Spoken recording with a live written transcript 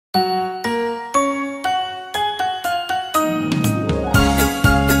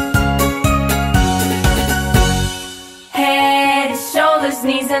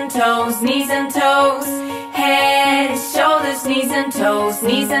toes, knees and toes. Head, shoulders, knees and toes,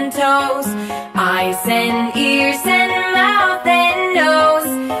 knees and toes. Eyes and ears and mouth and nose.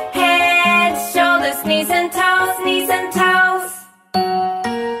 Head, shoulders, knees and toes, knees and toes.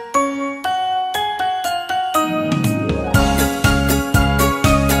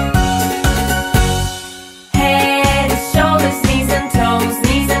 Head, shoulders, knees and toes,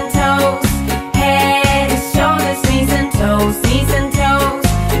 knees and toes. Head, shoulders, knees and toes, knees and toes.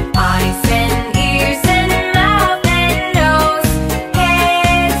 Eyes and ears and mouth and nose.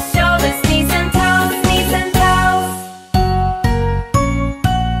 Head, shoulders, knees and toes, knees and toes.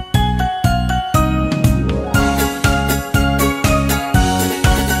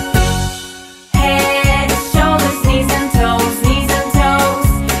 Head, shoulders, knees and toes, knees and toes.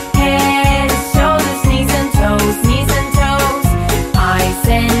 Head, shoulders, knees and toes, knees and toes. Eyes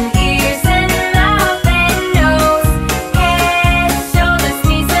and ears and mouth and nose. Head, shoulders,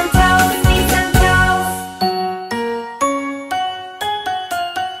 knees and toes, knees and toes.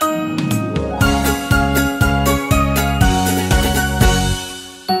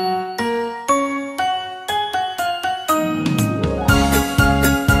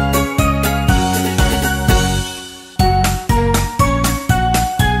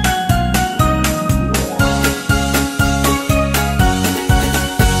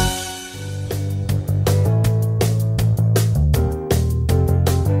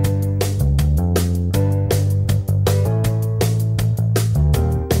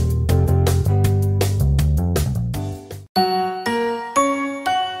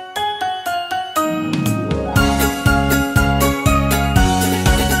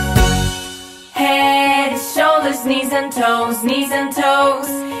 Head, shoulders, knees and toes, knees and toes.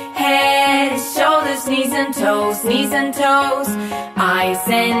 Head, shoulders, knees and toes, knees and toes. Eyes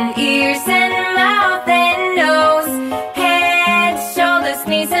and ears and mouth and nose. Head, shoulders,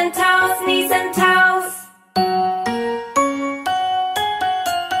 knees and toes, knees and toes.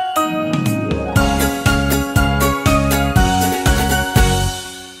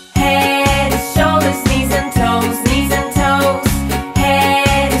 Head, shoulders, knees and toes, knees and toes.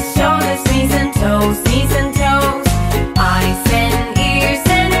 Head, shoulders, knees and toes, knees and toes. Eyes and ears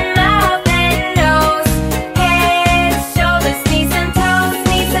and mouth and nose. Head, shoulders, knees and toes,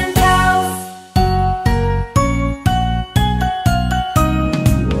 knees and toes.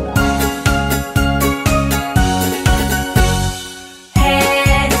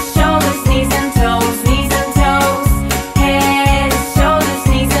 Head, shoulders, knees and toes, knees and toes. Head, shoulders,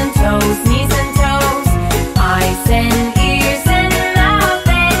 knees and toes, knees and toes. Eyes and ears and mouth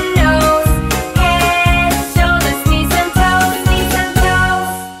and nose. Head, shoulders, knees and toes, knees and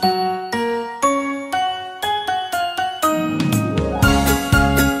toes.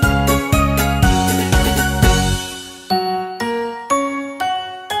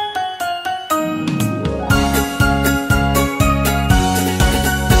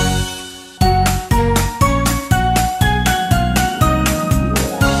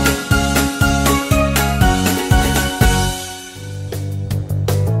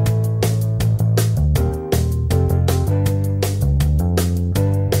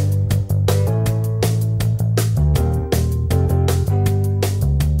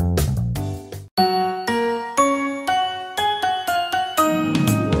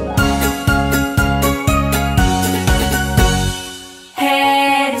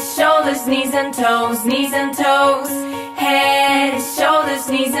 Head, shoulders, knees and toes, knees and toes. Head, shoulders,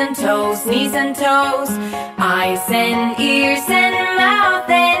 knees and toes, knees and toes. Eyes and ears and mouth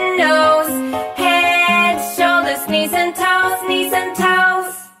and nose.